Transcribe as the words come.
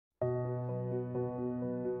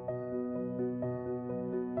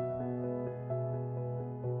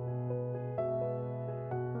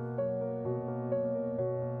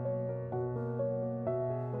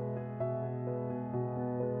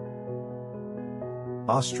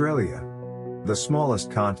Australia, the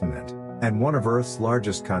smallest continent, and one of Earth's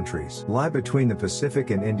largest countries, lie between the Pacific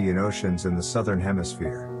and Indian Oceans in the Southern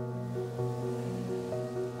Hemisphere.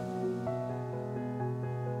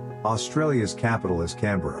 Australia's capital is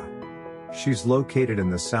Canberra. She's located in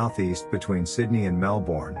the southeast between Sydney and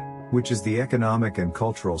Melbourne, which is the economic and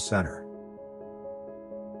cultural centre.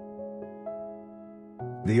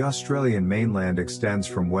 The Australian mainland extends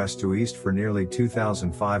from west to east for nearly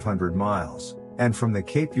 2,500 miles, and from the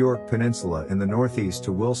Cape York Peninsula in the northeast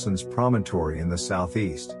to Wilson's Promontory in the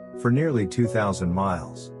southeast, for nearly 2,000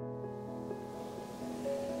 miles.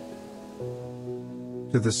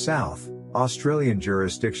 To the south, Australian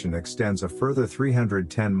jurisdiction extends a further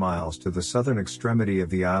 310 miles to the southern extremity of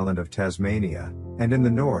the island of Tasmania, and in the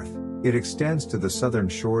north, it extends to the southern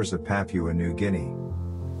shores of Papua New Guinea.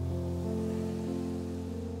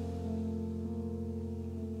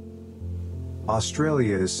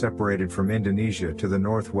 Australia is separated from Indonesia to the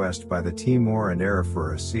northwest by the Timor and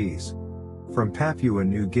Arafura Seas, from Papua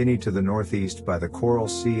New Guinea to the northeast by the Coral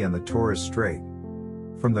Sea and the Torres Strait,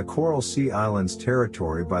 from the Coral Sea Islands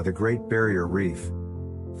territory by the Great Barrier Reef,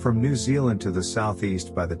 from New Zealand to the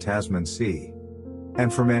southeast by the Tasman Sea,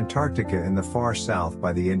 and from Antarctica in the far south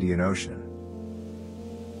by the Indian Ocean.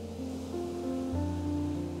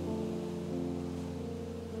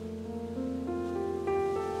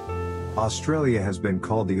 Australia has been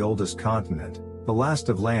called the oldest continent, the last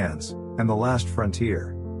of lands, and the last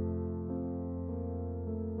frontier.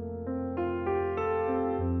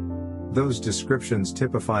 Those descriptions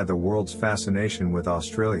typify the world's fascination with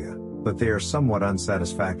Australia, but they are somewhat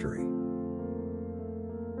unsatisfactory.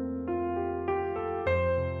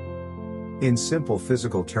 In simple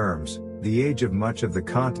physical terms, the age of much of the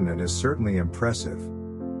continent is certainly impressive.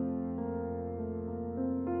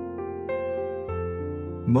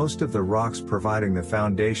 Most of the rocks providing the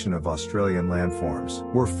foundation of Australian landforms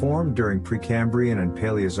were formed during Precambrian and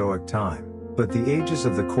Paleozoic time, but the ages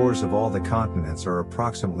of the cores of all the continents are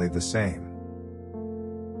approximately the same.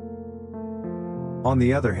 On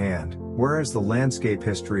the other hand, whereas the landscape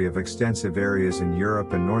history of extensive areas in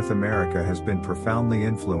Europe and North America has been profoundly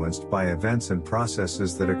influenced by events and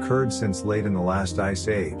processes that occurred since late in the last ice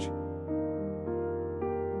age,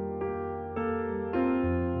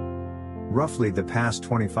 roughly the past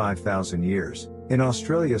 25,000 years, in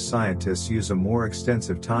Australia scientists use a more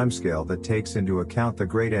extensive timescale that takes into account the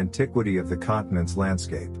great antiquity of the continent's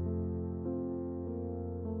landscape.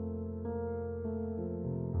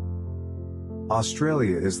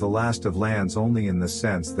 Australia is the last of lands only in the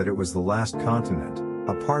sense that it was the last continent,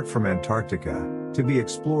 apart from Antarctica, to be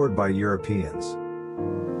explored by Europeans.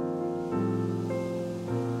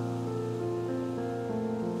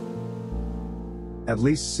 At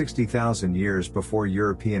least 60,000 years before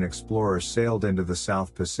European explorers sailed into the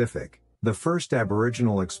South Pacific, the first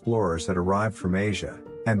Aboriginal explorers had arrived from Asia,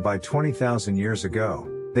 and by 20,000 years ago,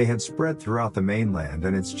 they had spread throughout the mainland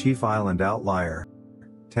and its chief island outlier,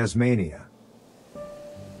 Tasmania.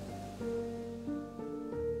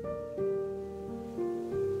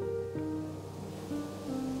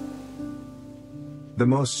 The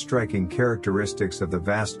most striking characteristics of the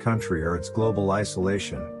vast country are its global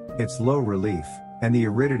isolation, its low relief, and the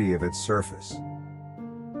aridity of its surface.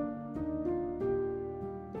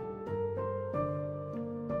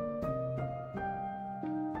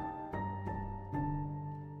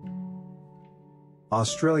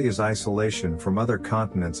 Australia's isolation from other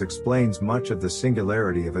continents explains much of the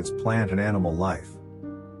singularity of its plant and animal life.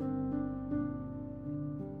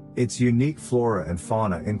 Its unique flora and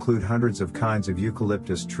fauna include hundreds of kinds of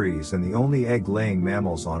eucalyptus trees and the only egg-laying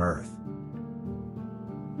mammals on Earth.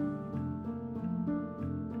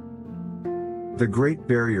 The Great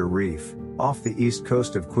Barrier Reef, off the east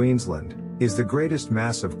coast of Queensland, is the greatest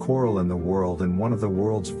mass of coral in the world and one of the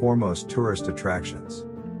world's foremost tourist attractions.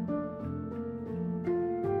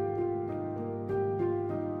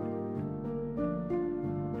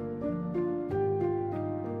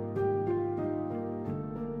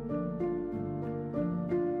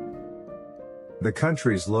 The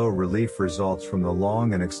country's low relief results from the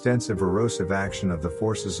long and extensive erosive action of the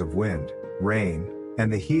forces of wind, rain,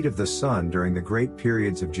 and the heat of the sun during the great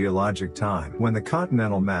periods of geologic time when the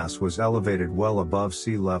continental mass was elevated well above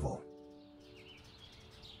sea level.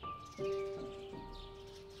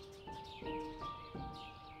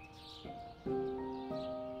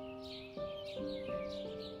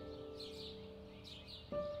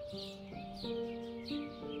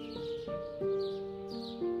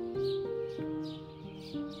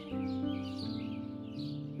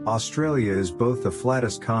 Australia is both the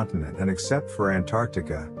flattest continent and, except for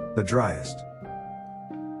Antarctica, the driest.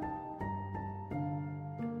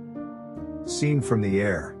 Seen from the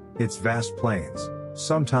air, its vast plains,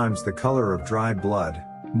 sometimes the color of dried blood,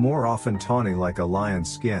 more often tawny like a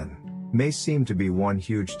lion's skin, may seem to be one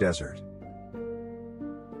huge desert.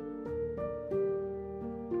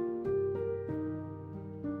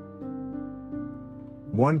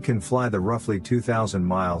 One can fly the roughly 2,000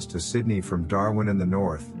 miles to Sydney from Darwin in the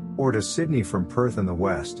north, or to Sydney from Perth in the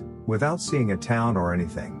west, without seeing a town or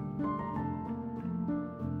anything.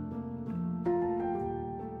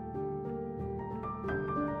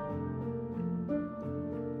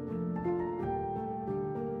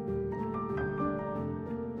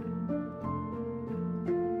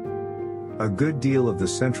 A good deal of the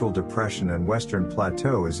Central Depression and Western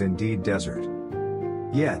Plateau is indeed desert.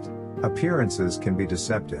 Yet, appearances can be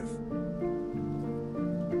deceptive.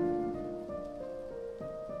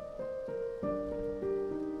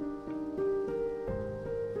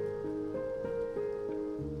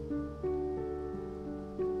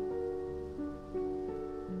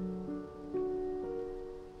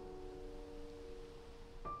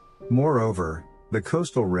 Moreover, the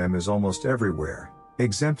coastal rim is almost everywhere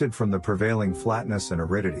exempted from the prevailing flatness and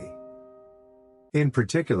aridity. In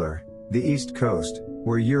particular, the East Coast,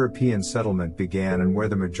 where European settlement began and where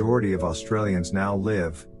the majority of Australians now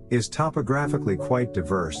live, is topographically quite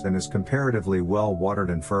diverse and is comparatively well watered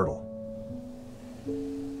and fertile.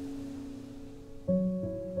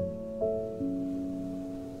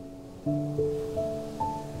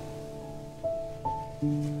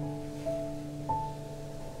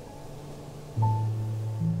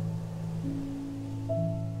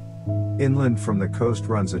 Inland from the coast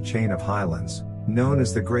runs a chain of highlands, known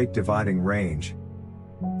as the Great Dividing Range.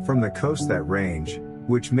 From the coast, that range,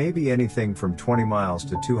 which may be anything from 20 miles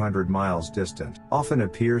to 200 miles distant, often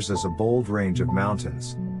appears as a bold range of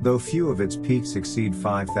mountains, though few of its peaks exceed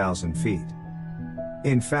 5,000 feet.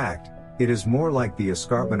 In fact, it is more like the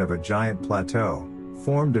escarpment of a giant plateau,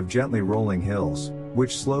 formed of gently rolling hills,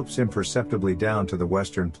 which slopes imperceptibly down to the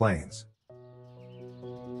western plains.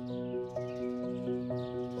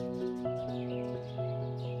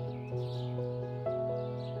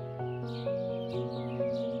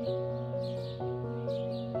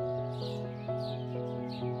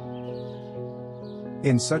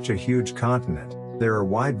 In such a huge continent, there are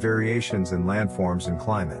wide variations in landforms and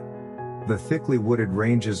climate. The thickly wooded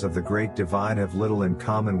ranges of the Great Divide have little in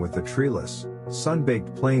common with the treeless,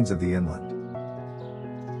 sun-baked plains of the inland.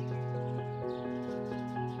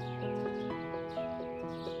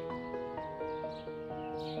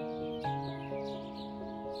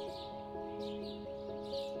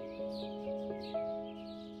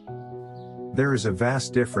 There is a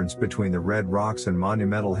vast difference between the red rocks and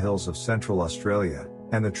monumental hills of central Australia,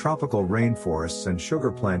 and the tropical rainforests and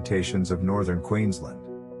sugar plantations of northern Queensland.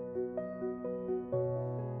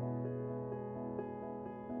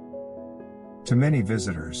 To many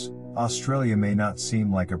visitors, Australia may not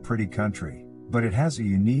seem like a pretty country, but it has a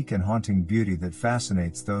unique and haunting beauty that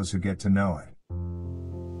fascinates those who get to know it.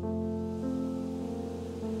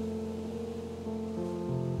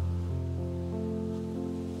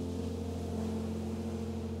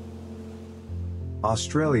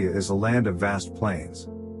 Australia is a land of vast plains.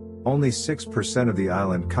 Only 6% of the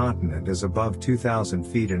island continent is above 2,000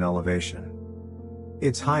 feet in elevation.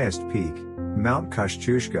 Its highest peak, Mount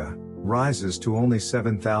Kosciuszko, rises to only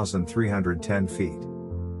 7,310 feet.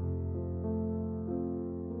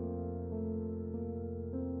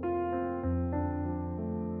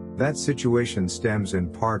 That situation stems in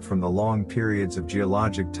part from the long periods of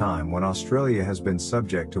geologic time when Australia has been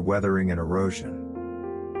subject to weathering and erosion.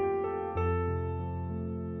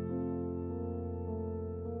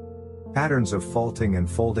 Patterns of faulting and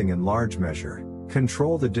folding in large measure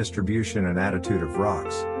control the distribution and attitude of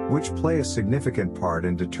rocks, which play a significant part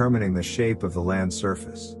in determining the shape of the land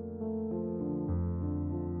surface.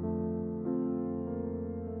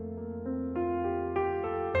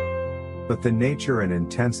 But the nature and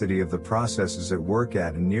intensity of the processes at work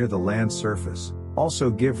at and near the land surface also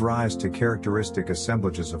give rise to characteristic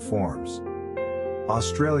assemblages of forms.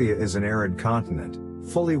 Australia is an arid continent.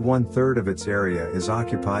 Fully 1/3 of its area is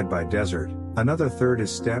occupied by desert, another third is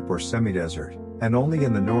steppe or semi-desert, and only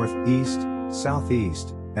in the northeast,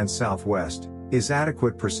 southeast, and southwest is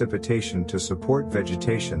adequate precipitation to support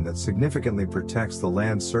vegetation that significantly protects the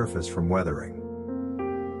land surface from weathering.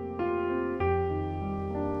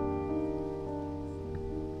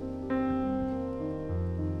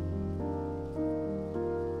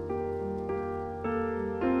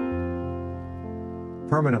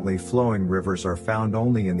 Permanently flowing rivers are found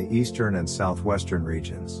only in the eastern and southwestern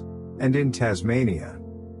regions, and in Tasmania.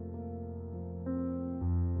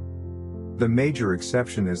 The major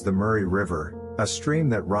exception is the Murray River, a stream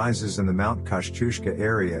that rises in the Mount Kościuszko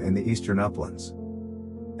area in the eastern uplands.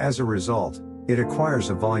 As a result, it acquires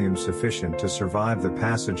a volume sufficient to survive the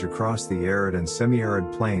passage across the arid and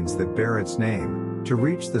semi-arid plains that bear its name, to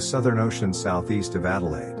reach the Southern Ocean southeast of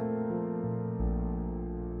Adelaide.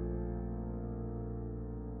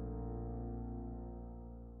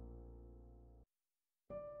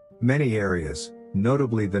 Many areas,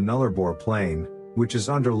 notably the Nullarbor Plain, which is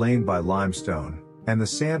underlain by limestone, and the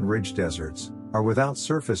Sand Ridge Deserts, are without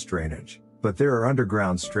surface drainage, but there are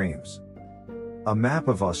underground streams. A map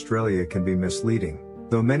of Australia can be misleading,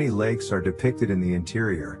 though many lakes are depicted in the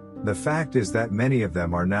interior. The fact is that many of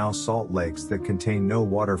them are now salt lakes that contain no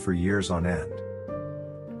water for years on end.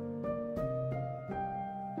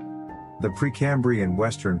 The Precambrian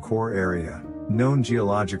Western Core area, known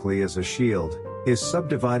geologically as a shield, is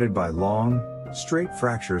subdivided by long, straight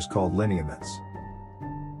fractures called lineaments.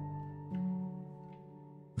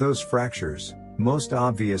 Those fractures, most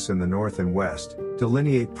obvious in the north and west,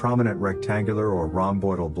 delineate prominent rectangular or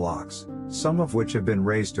rhomboidal blocks, some of which have been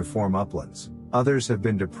raised to form uplands, others have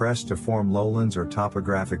been depressed to form lowlands or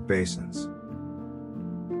topographic basins.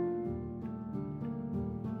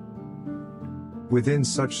 Within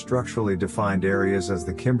such structurally defined areas as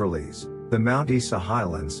the Kimberleys, the Mount Isa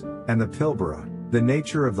Highlands, and the Pilbara, the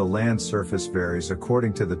nature of the land surface varies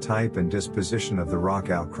according to the type and disposition of the rock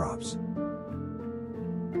outcrops.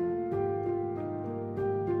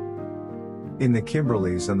 In the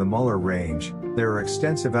Kimberleys and the Muller Range, there are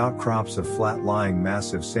extensive outcrops of flat-lying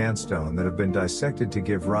massive sandstone that have been dissected to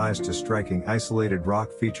give rise to striking isolated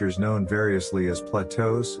rock features known variously as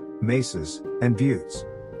plateaus, mesas, and buttes.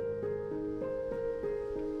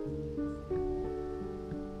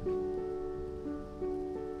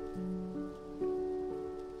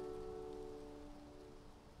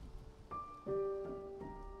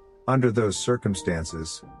 Under those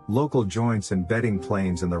circumstances, local joints and bedding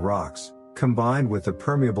planes in the rocks, combined with the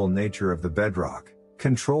permeable nature of the bedrock,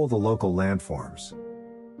 control the local landforms.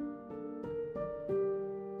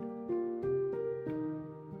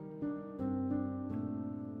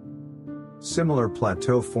 Similar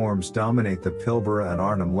plateau forms dominate the Pilbara and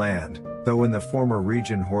Arnhem Land, though in the former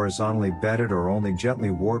region horizontally bedded or only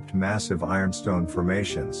gently warped massive ironstone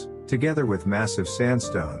formations, together with massive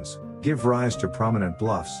sandstones, give rise to prominent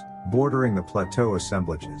bluffs, bordering the plateau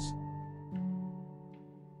assemblages.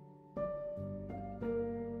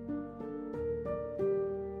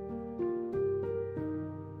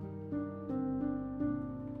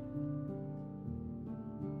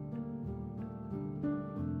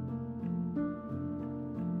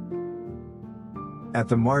 At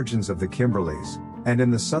the margins of the Kimberleys, and in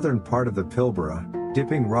the southern part of the Pilbara,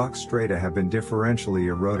 dipping rock strata have been differentially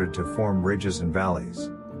eroded to form ridges and valleys.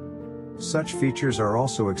 Such features are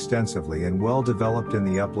also extensively and well developed in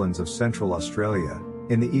the uplands of central Australia,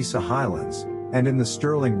 in the Isa Highlands, and in the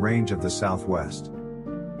Stirling Range of the southwest.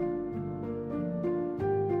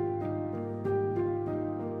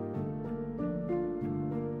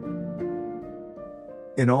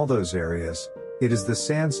 In all those areas, it is the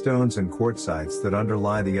sandstones and quartzites that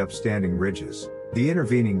underlie the upstanding ridges, the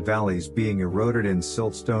intervening valleys being eroded in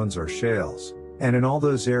siltstones or shales, and in all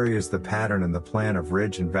those areas the pattern and the plan of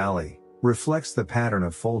ridge and valley reflects the pattern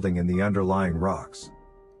of folding in the underlying rocks.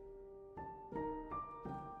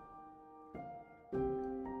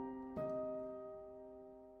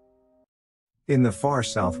 In the far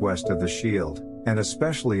southwest of the Shield, and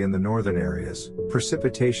especially in the northern areas,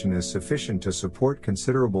 precipitation is sufficient to support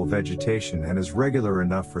considerable vegetation and is regular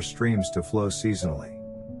enough for streams to flow seasonally.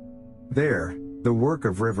 There, the work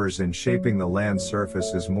of rivers in shaping the land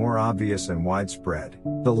surface is more obvious and widespread.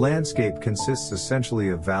 The landscape consists essentially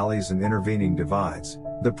of valleys and intervening divides,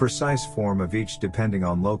 the precise form of each depending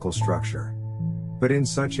on local structure. But in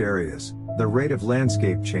such areas, the rate of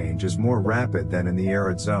landscape change is more rapid than in the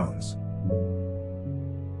arid zones.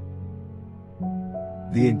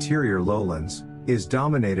 The interior lowlands is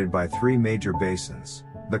dominated by three major basins: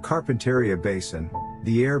 the Carpentaria Basin,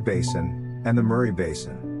 the Eyre Basin, and the Murray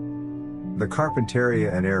Basin. The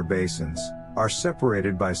Carpentaria and Eyre Basins are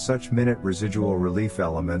separated by such minute residual relief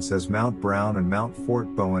elements as Mount Brown and Mount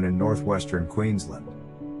Fort Bowen in northwestern Queensland.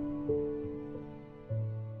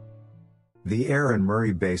 The Eyre and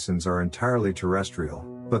Murray Basins are entirely terrestrial,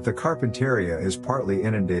 but the Carpentaria is partly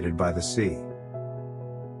inundated by the sea.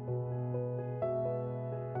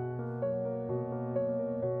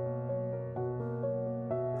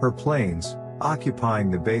 Her plains, occupying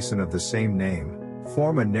the basin of the same name,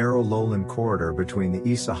 form a narrow lowland corridor between the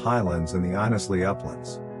Isa Highlands and the Innesley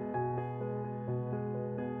Uplands.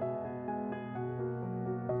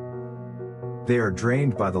 They are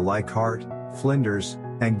drained by the Leichhardt, Flinders,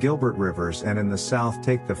 and Gilbert rivers, and in the south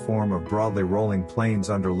take the form of broadly rolling plains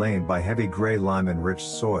underlain by heavy grey lime-enriched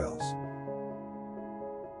soils.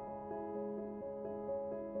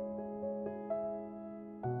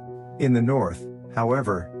 In the north,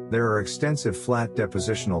 however, there are extensive flat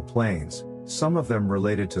depositional plains, some of them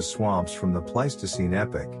related to swamps from the Pleistocene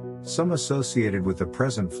epoch, some associated with the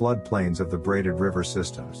present floodplains of the braided river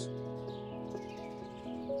systems.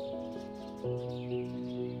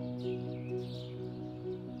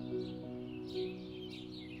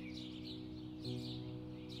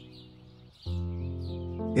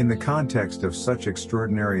 In the context of such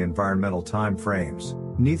extraordinary environmental time frames,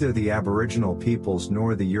 neither the Aboriginal peoples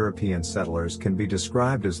nor the European settlers can be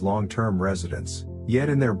described as long-term residents, yet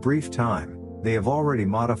in their brief time, they have already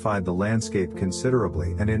modified the landscape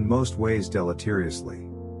considerably and in most ways deleteriously.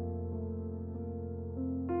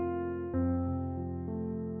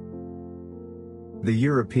 The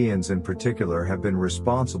Europeans in particular have been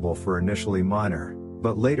responsible for initially minor,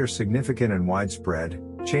 but later significant and widespread,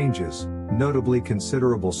 changes, notably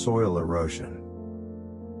considerable soil erosion.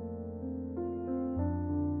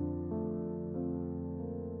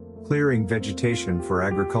 Clearing vegetation for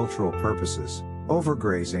agricultural purposes,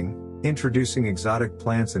 overgrazing, introducing exotic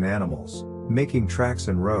plants and animals, making tracks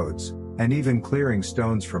and roads, and even clearing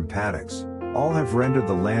stones from paddocks, all have rendered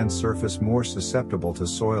the land surface more susceptible to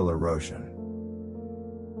soil erosion.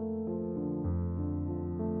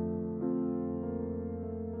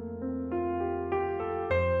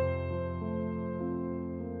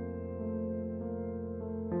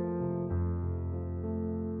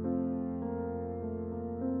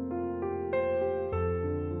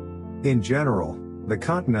 In general, the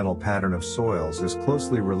continental pattern of soils is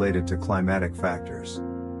closely related to climatic factors.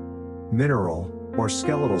 Mineral, or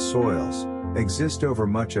skeletal soils, exist over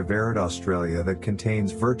much of arid Australia that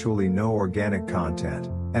contains virtually no organic content,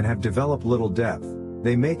 and have developed little depth.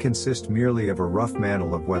 They may consist merely of a rough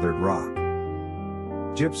mantle of weathered rock.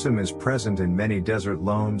 Gypsum is present in many desert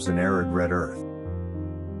loams and arid red earth.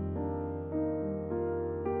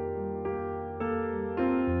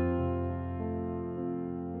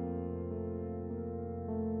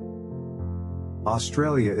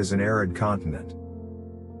 Australia is an arid continent.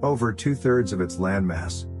 Over 2/3 of its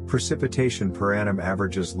landmass, precipitation per annum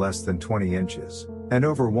averages less than 20 inches, and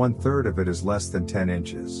over 1/3 of it is less than 10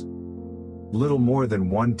 inches. Little more than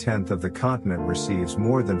 1/10 of the continent receives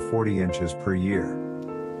more than 40 inches per year.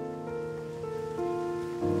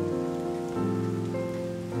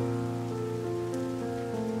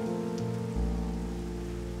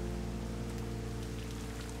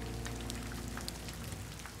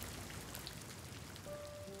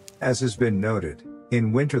 As has been noted,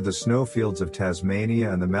 in winter the snowfields of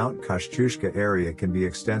Tasmania and the Mount Kosciuszko area can be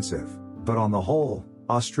extensive, but on the whole,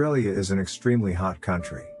 Australia is an extremely hot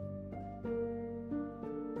country.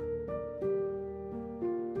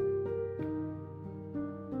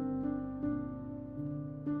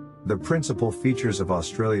 The principal features of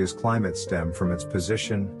Australia's climate stem from its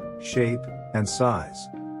position, shape, and size.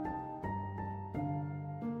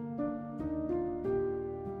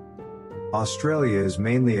 Australia is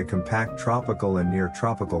mainly a compact tropical and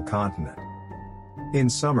near-tropical continent. In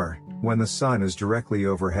summer, when the sun is directly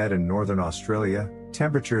overhead in northern Australia,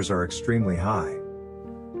 temperatures are extremely high.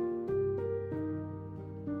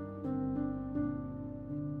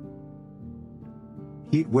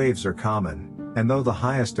 Heat waves are common, and though the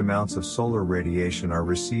highest amounts of solar radiation are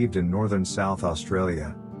received in northern South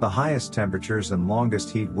Australia, the highest temperatures and longest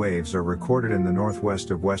heat waves are recorded in the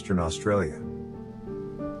northwest of Western Australia.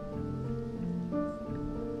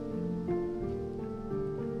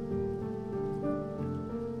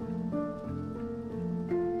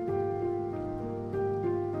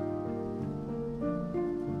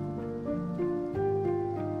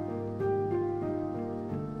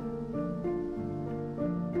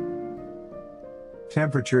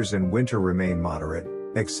 Temperatures in winter remain moderate,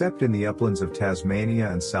 except in the uplands of Tasmania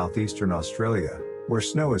and southeastern Australia, where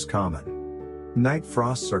snow is common. Night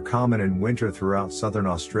frosts are common in winter throughout southern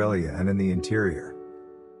Australia and in the interior.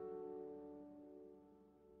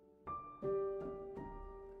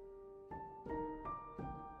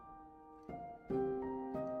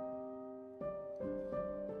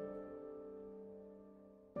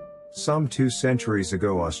 Some 2 centuries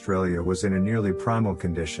ago Australia was in a nearly primal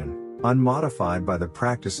condition, unmodified by the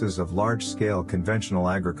practices of large-scale conventional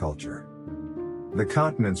agriculture. The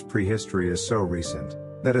continent's prehistory is so recent,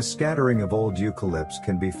 that a scattering of old eucalypts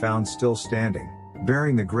can be found still standing,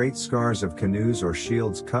 bearing the great scars of canoes or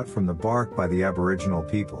shields cut from the bark by the Aboriginal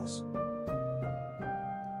peoples.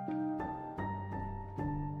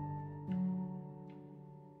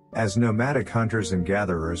 As nomadic hunters and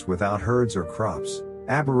gatherers without herds or crops,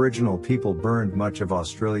 Aboriginal people burned much of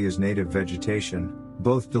Australia's native vegetation,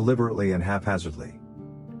 both deliberately and haphazardly.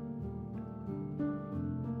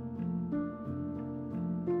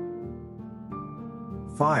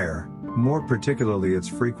 Fire, more particularly its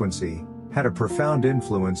frequency, had a profound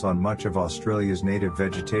influence on much of Australia's native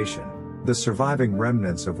vegetation, the surviving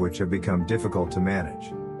remnants of which have become difficult to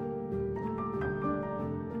manage.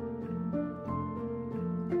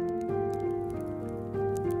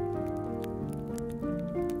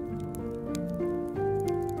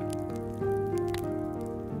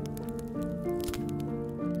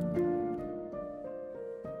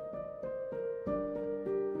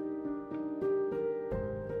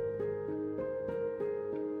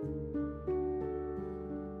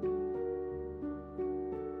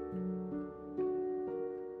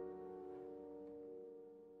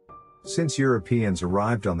 Since Europeans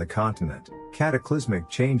arrived on the continent, cataclysmic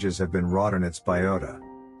changes have been wrought in its biota.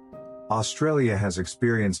 Australia has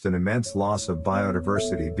experienced an immense loss of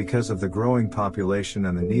biodiversity because of the growing population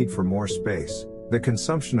and the need for more space, the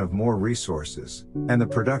consumption of more resources, and the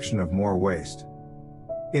production of more waste.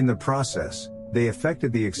 In the process, they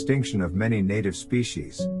affected the extinction of many native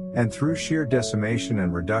species, and through sheer decimation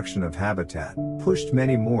and reduction of habitat, pushed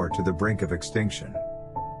many more to the brink of extinction.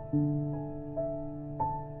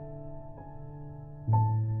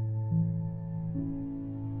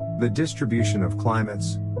 The distribution of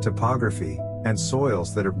climates, topography, and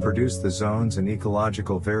soils that have produced the zones and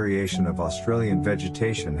ecological variation of Australian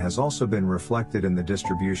vegetation has also been reflected in the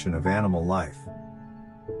distribution of animal life.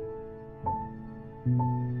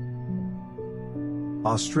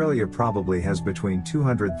 Australia probably has between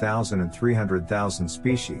 200,000 and 300,000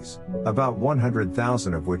 species, about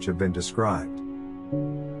 100,000 of which have been described.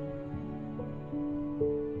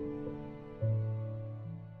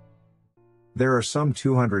 There are some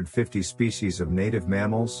 250 species of native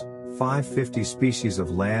mammals, 550 species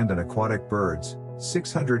of land and aquatic birds,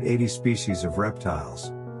 680 species of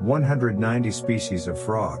reptiles, 190 species of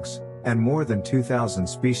frogs, and more than 2,000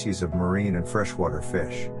 species of marine and freshwater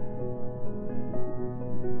fish.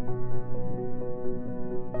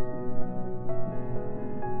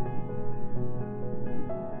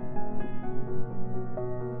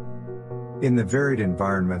 In the varied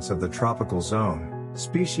environments of the tropical zone,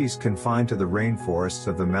 species confined to the rainforests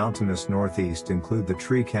of the mountainous northeast include the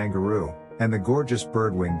tree kangaroo, and the gorgeous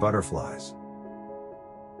birdwing butterflies.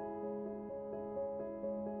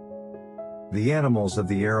 The animals of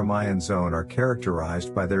the Aramayan zone are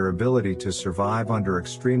characterized by their ability to survive under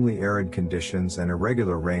extremely arid conditions and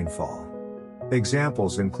irregular rainfall.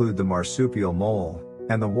 Examples include the marsupial mole,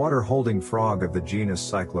 and the water-holding frog of the genus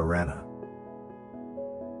Cyclorana.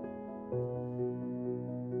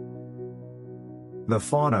 The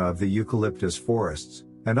fauna of the eucalyptus forests,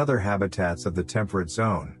 and other habitats of the temperate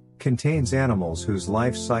zone, contains animals whose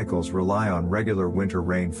life cycles rely on regular winter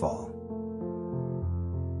rainfall.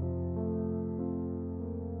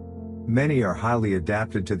 Many are highly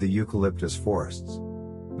adapted to the eucalyptus forests.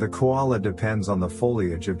 The koala depends on the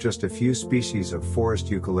foliage of just a few species of forest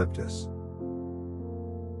eucalyptus.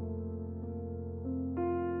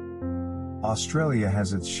 Australia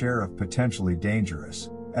has its share of potentially dangerous,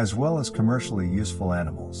 as well as commercially useful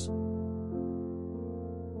animals.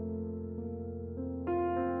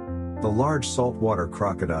 The large saltwater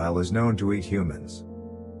crocodile is known to eat humans.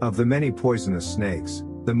 Of the many poisonous snakes,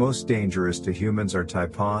 the most dangerous to humans are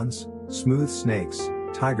taipans, smooth snakes,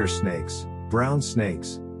 tiger snakes, brown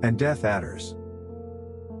snakes, and death adders.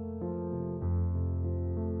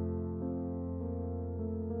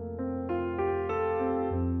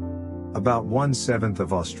 About 1/7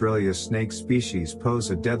 of Australia's snake species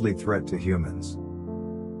pose a deadly threat to humans.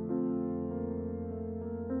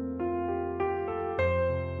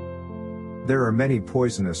 There are many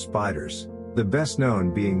poisonous spiders, the best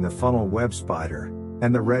known being the funnel web spider,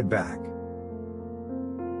 and the redback.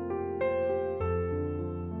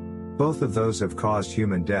 Both of those have caused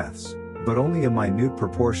human deaths, but only a minute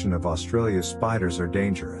proportion of Australia's spiders are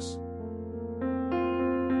dangerous.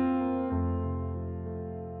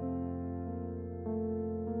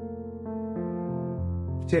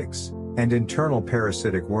 Ticks, and internal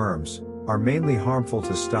parasitic worms, are mainly harmful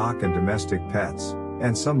to stock and domestic pets,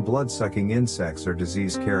 and some blood-sucking insects are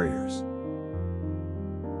disease carriers.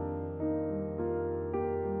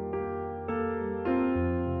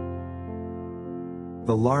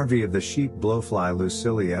 The larvae of the sheep blowfly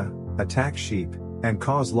Lucilia attack sheep, and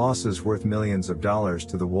cause losses worth millions of dollars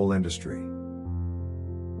to the wool industry.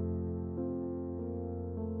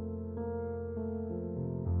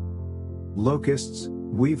 Locusts,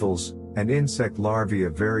 weevils, and insect larvae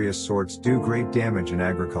of various sorts do great damage in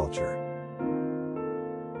agriculture.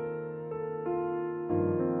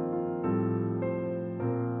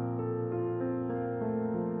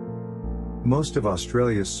 Most of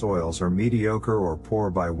Australia's soils are mediocre or poor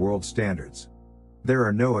by world standards. There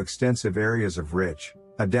are no extensive areas of rich,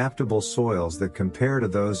 adaptable soils that compare to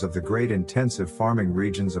those of the great intensive farming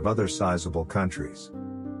regions of other sizable countries.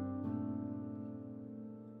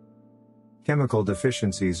 Chemical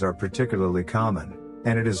deficiencies are particularly common,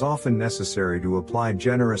 and it is often necessary to apply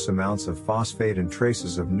generous amounts of phosphate and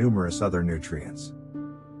traces of numerous other nutrients.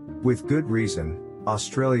 With good reason,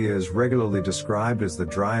 Australia is regularly described as the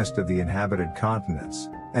driest of the inhabited continents,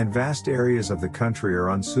 and vast areas of the country are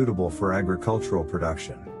unsuitable for agricultural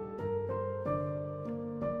production.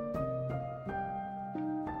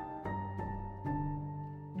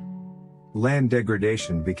 Land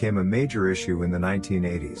degradation became a major issue in the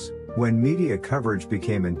 1980s, when media coverage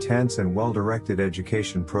became intense and well-directed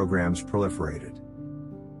education programs proliferated.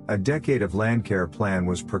 A decade of land care plan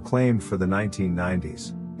was proclaimed for the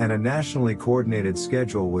 1990s, and a nationally coordinated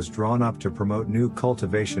schedule was drawn up to promote new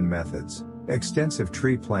cultivation methods, extensive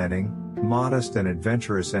tree planting, modest and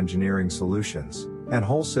adventurous engineering solutions, and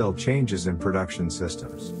wholesale changes in production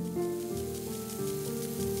systems.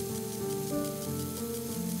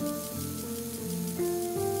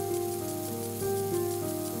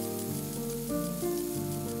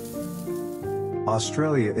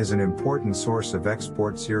 Australia is an important source of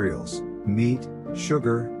export cereals, meat,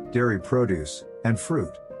 sugar, dairy produce, and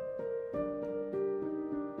fruit.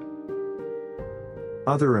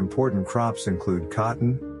 Other important crops include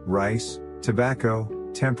cotton, rice, tobacco,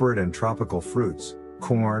 temperate and tropical fruits,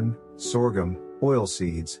 corn, sorghum,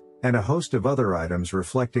 oilseeds, and a host of other items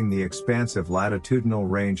reflecting the expansive latitudinal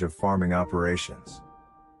range of farming operations.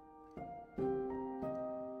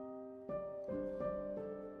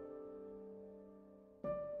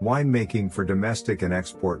 Winemaking for domestic and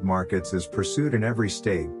export markets is pursued in every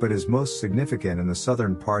state but is most significant in the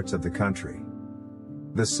southern parts of the country.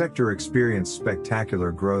 The sector experienced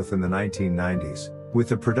spectacular growth in the 1990s, with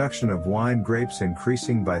the production of wine grapes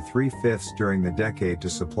increasing by 3/5 during the decade to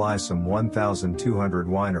supply some 1,200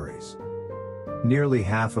 wineries. Nearly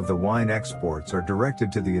half of the wine exports are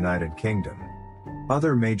directed to the United Kingdom.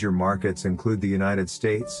 Other major markets include the United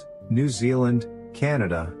States, New Zealand,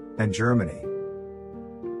 Canada, and Germany.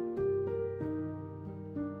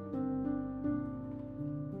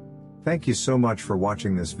 Thank you so much for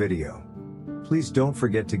watching this video. Please don't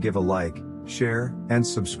forget to give a like, share, and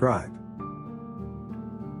subscribe.